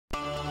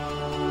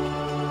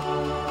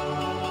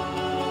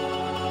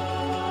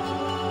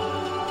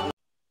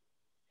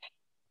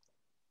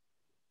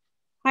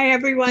Hi,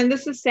 everyone.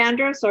 This is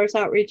Sandra,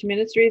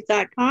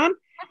 sourceoutreachministries.com.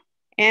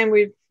 And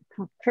we're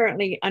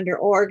currently under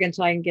org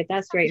until I can get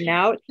that straightened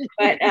out.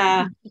 But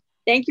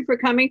thank you for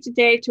coming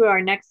today to our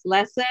next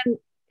lesson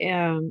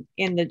in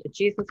the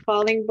Jesus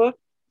Calling book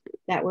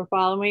that we're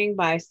following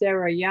by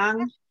Sarah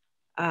Young.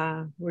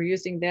 We're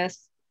using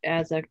this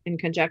as in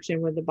conjunction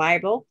with the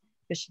Bible,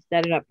 because she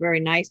set it up very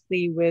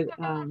nicely with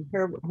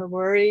her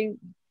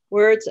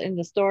words in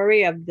the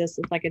story of this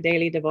is like a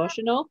daily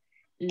devotional.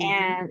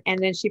 And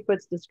then she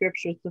puts the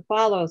scriptures to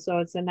follow. So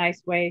it's a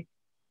nice way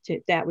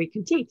that we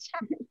can teach.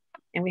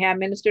 And we have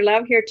Minister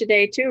Love here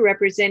today too,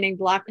 representing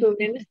Block Who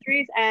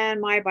Ministries and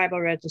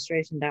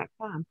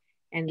mybibleregistration.com.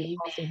 And we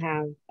also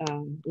have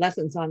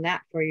lessons on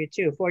that for you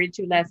too,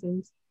 42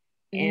 lessons.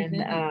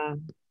 And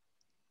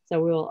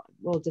so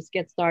we'll just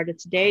get started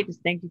today.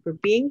 Just thank you for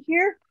being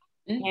here.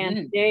 And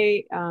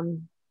today,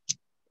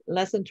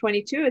 lesson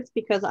 22, it's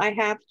because I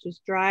have to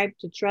strive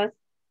to trust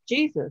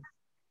Jesus.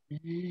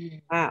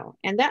 Wow.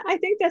 And that, I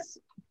think that's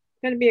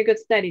going to be a good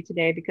study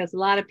today, because a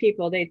lot of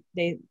people,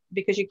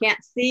 because you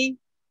can't see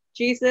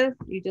Jesus,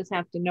 you just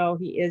have to know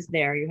he is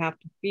there. You have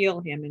to feel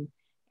him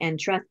and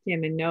trust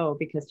him and know,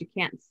 because you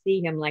can't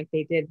see him like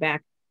they did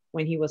back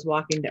when he was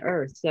walking the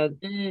earth. So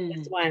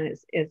this one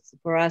is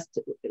for us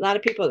to, a lot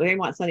of people, they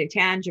want something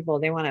tangible.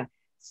 They want to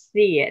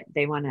see it.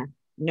 They want to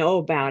know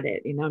about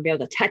it, be able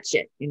to touch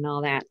it and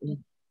all that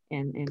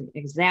and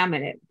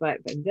examine it. But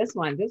this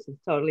is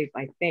totally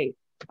by faith,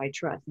 by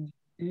trust.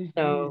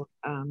 So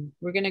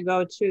we're going to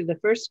go to the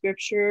first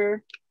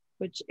scripture,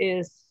 which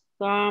is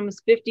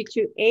Psalms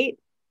 52:8.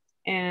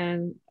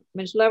 And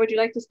Ms. Love, would you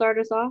like to start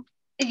us off?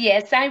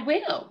 Yes, I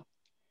will.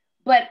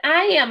 But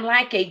I am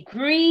like a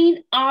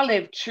green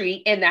olive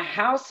tree in the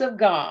house of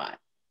God.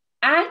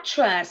 I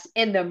trust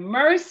in the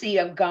mercy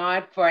of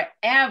God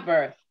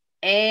forever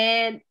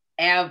and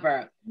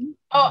ever.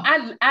 Oh,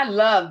 I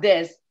love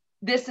this.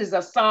 This is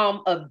a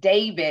Psalm of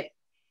David.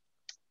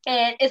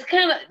 And it's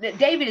kind of,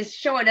 David is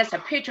showing us a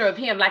picture of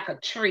him like a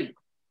tree,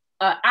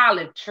 an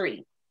olive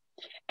tree.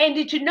 And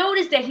did you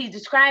notice that he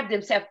described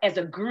himself as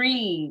a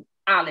green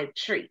olive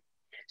tree?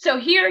 So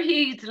here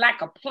he's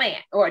like a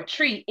plant or a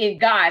tree in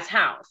God's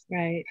house.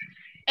 Right.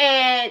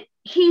 And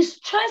he's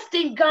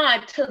trusting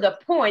God to the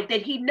point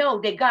that he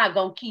knows that God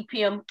gonna keep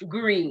him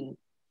green.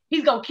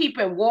 He's gonna keep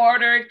him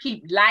watered,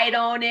 keep light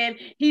on him.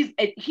 He's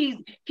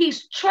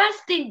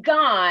trusting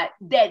God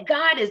that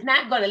God is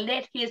not gonna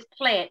let his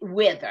plant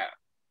wither.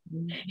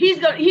 He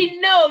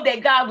know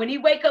that God, when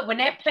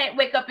that plant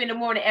wake up in the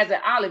morning as an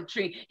olive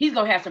tree, he's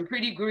gonna have some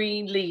pretty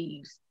green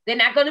leaves. They're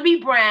not gonna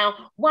be brown.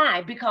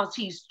 Why? Because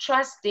he's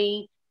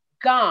trusting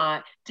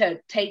God to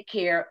take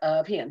care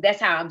of him.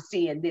 That's how I'm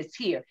seeing this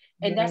here.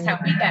 And that's how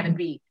we gotta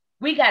be.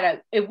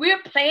 If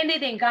we're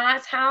planted in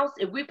God's house,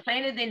 if we're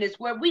planted in this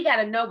word, we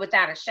gotta know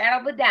without a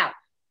shadow of a doubt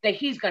that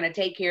he's gonna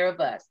take care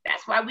of us.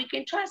 That's why we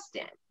can trust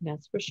him.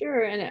 That's for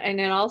sure. And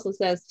it also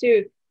says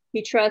too,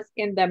 he trusts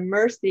in the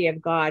mercy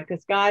of God,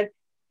 because God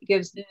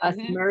gives us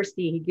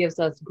mercy. He gives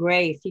us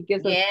grace. He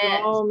gives us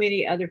so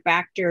many other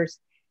factors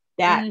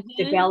that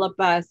develop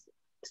us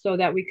so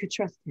that we could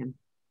trust him.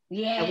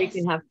 That we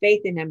can have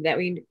faith in him, that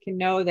we can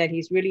know that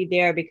he's really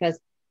there, because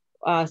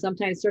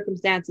sometimes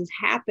circumstances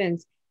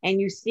happens and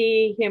you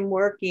see him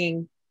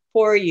working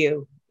for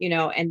you,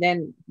 and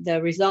then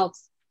the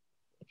results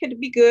could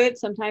be good,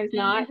 sometimes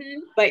not,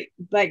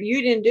 but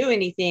you didn't do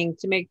anything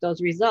to make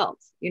those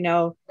results,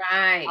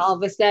 Right. All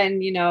of a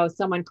sudden,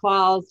 someone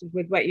calls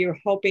with what you're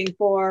hoping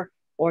for,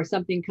 or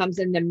something comes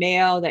in the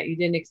mail that you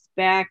didn't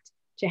expect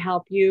to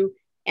help you.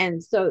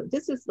 And so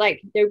this is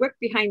like, they work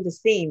behind the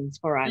scenes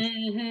for us.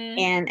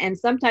 And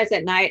sometimes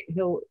at night,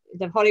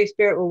 the Holy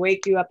Spirit will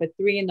wake you up at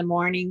 3 in the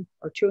morning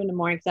or 2 in the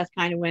morning, because that's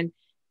kind of when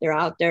they're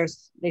out there.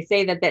 They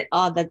say that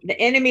the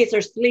enemies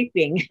are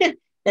sleeping,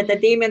 that the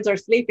demons are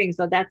sleeping.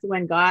 So that's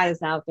when God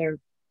is out there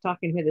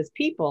talking with his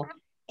people.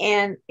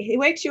 And he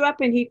wakes you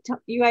up and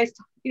you guys,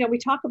 we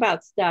talk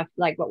about stuff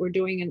like what we're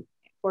doing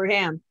for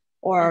him,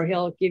 or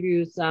he'll give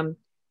you some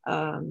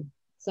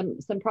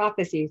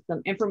prophecies,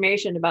 some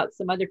information about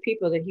some other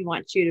people that he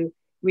wants you to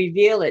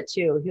reveal it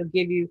to. He'll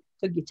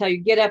tell you,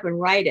 get up and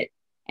write it.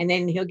 And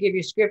then he'll give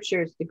you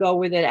scriptures to go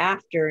with it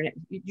after. And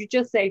you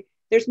just say,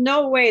 there's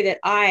no way that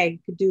I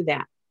could do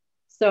that.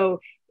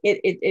 So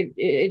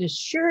it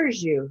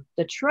assures you,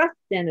 the trust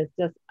then is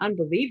just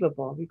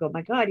unbelievable. You go,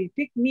 my God, he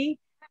picked me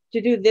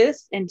to do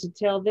this and to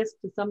tell this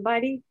to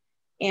somebody.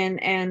 And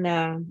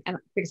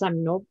because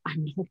I'm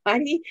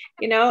nobody,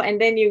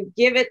 and then you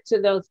give it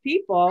to those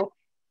people,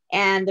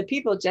 and the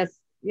people just,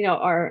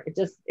 are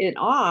just in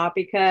awe,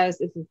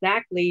 because it's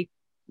exactly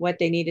what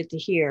they needed to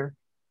hear.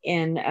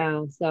 And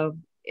so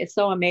it's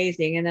so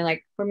amazing. And then,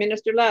 like for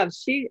Minister Love,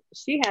 she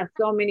has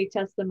so many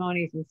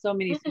testimonies and so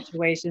many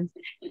situations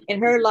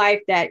in her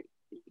life that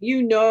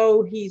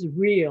he's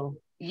real.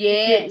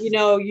 Yes.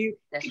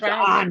 That's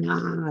right.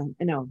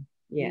 No.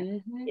 Yeah.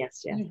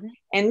 Yes.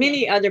 And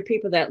many other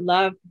people that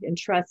love and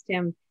trust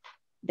him,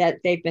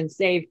 that they've been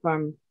saved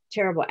from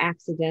terrible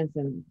accidents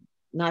and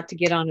not to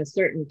get on a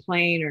certain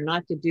plane or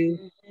not to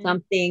do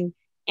something.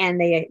 and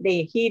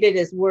they heeded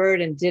his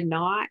word and did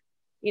not,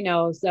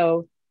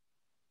 so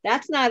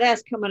that's not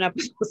us coming up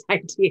with those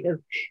ideas.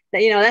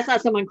 That, that's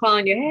not someone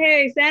calling you,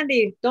 hey,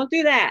 Sandy, don't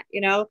do that.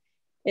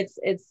 It's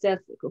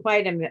just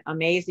quite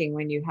amazing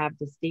when you have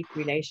this deep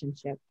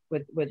relationship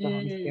with the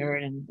Holy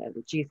Spirit and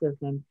Jesus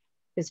and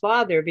his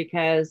Father,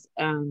 because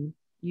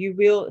you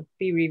will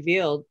be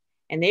revealed,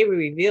 and they will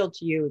reveal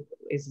to you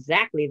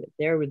exactly that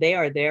they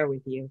are there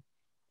with you.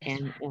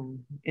 And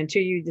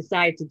until you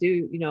decide to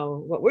do,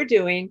 what we're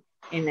doing,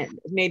 and it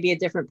may be a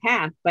different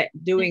path, but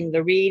doing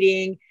the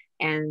reading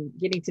and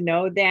getting to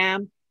know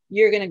them,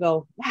 you're going to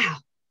go, wow,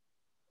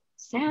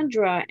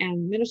 Sandra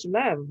and Minister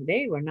Love,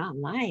 they were not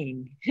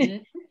lying.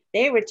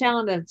 They were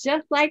telling us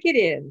just like it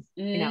is,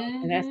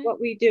 and that's what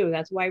we do.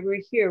 That's why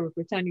we're here.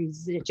 We're telling you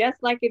just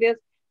like it is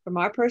from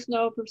our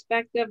personal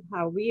perspective,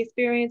 how we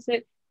experience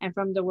it, and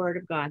from the Word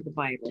of God, the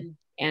Bible.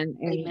 And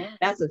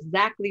that's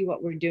exactly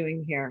what we're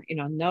doing here.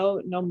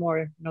 No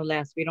more, no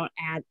less. We don't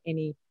add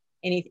any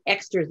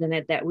extras in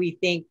it that we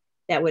think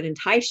that would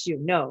entice you.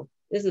 No,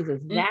 this is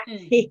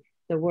exactly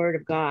the Word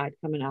of God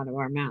coming out of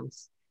our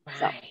mouths.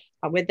 Right.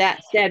 So with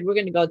that said, we're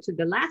going to go to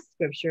the last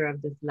scripture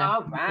of this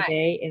lesson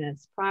today, and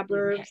it's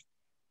Proverbs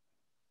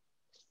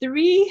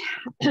 3,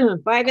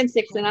 5, and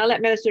 6. And I'll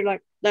let Minister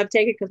Love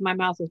take it because my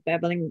mouth is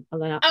babbling a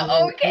little.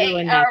 Okay.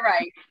 All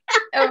right.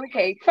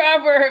 Okay.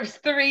 Proverbs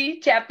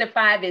 3, chapter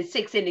 5 and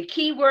 6. And the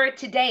key word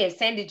today, as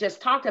Sandy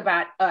just talked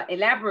about,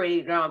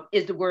 elaborated on,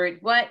 is the word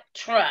what?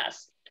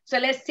 Trust. So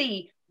let's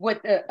see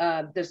what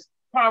the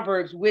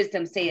Proverbs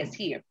wisdom says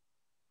here.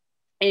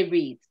 It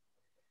reads,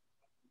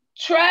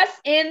 trust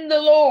in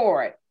the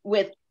Lord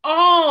with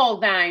all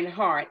thine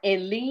heart,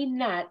 and lean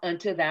not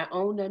unto thy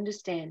own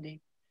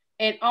understanding.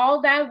 In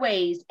all thy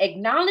ways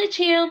acknowledge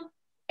him,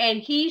 and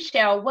he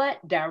shall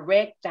what?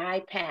 Direct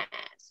thy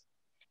paths.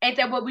 Ain't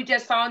that what we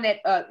just saw in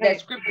that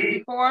scripture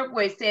before,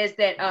 where it says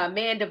that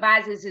man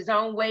devises his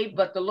own way,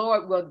 but the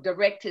Lord will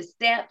direct his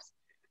steps?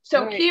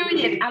 So here it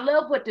is. I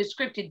love what the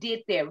scripture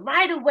did there.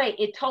 Right away,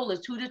 it told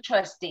us who to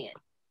trust in.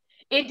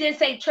 It didn't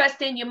say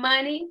trust in your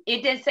money.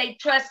 It didn't say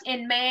trust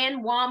in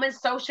man, woman,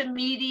 social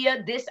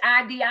media, this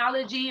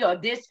ideology, or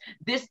this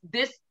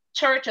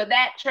church or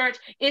that church.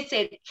 It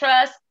said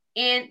trust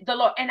in the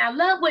Lord. And I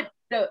love what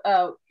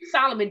the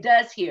Solomon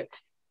does here.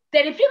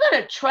 That if you're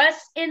going to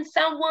trust in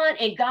someone,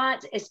 and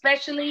God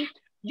especially,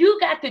 you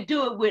got to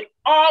do it with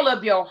all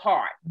of your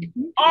heart.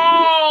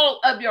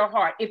 All of your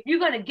heart. If you're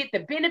going to get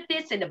the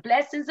benefits and the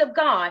blessings of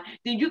God,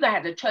 then you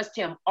got to trust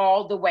him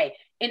all the way.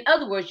 In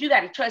other words, you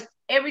got to trust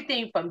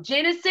everything from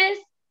Genesis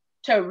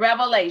to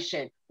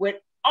Revelation with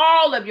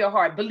all of your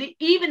heart. Believe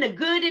even the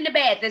good and the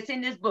bad that's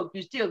in this book,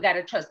 you still got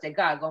to trust that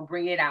God going to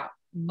bring it out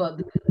for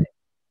the good.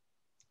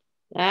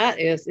 That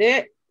is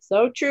it.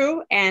 So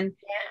true. And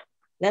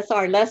that's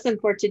our lesson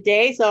for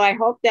today. So I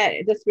hope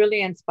that this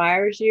really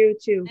inspires you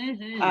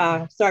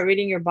to start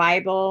reading your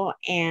Bible.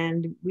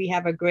 And we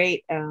have a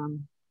great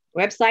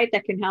website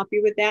that can help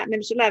you with that.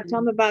 Minister Love, tell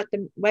them about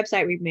the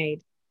website we've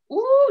made.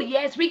 Oh,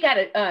 yes, we got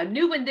a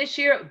new one this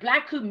year,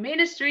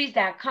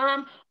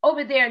 blackhoopministries.com.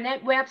 Over there in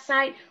that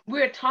website,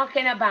 we're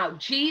talking about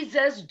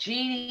Jesus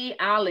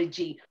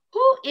genealogy.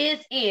 Who is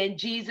in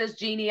Jesus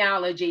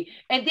genealogy?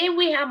 And then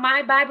we have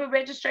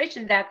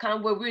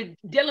mybibleregistration.com, where we're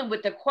dealing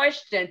with the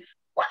question,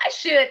 why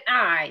should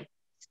I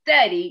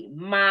study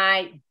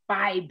my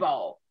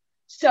Bible?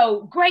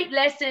 So great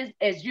lessons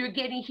as you're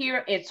getting here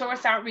at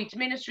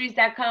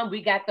sourceoutreachministries.com.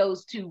 We got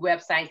those two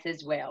websites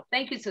as well.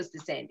 Thank you, Sister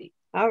Sandy.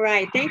 All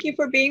right. Thank you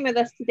for being with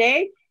us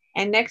today.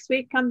 And next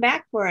week, come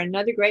back for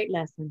another great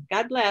lesson.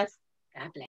 God bless. God bless.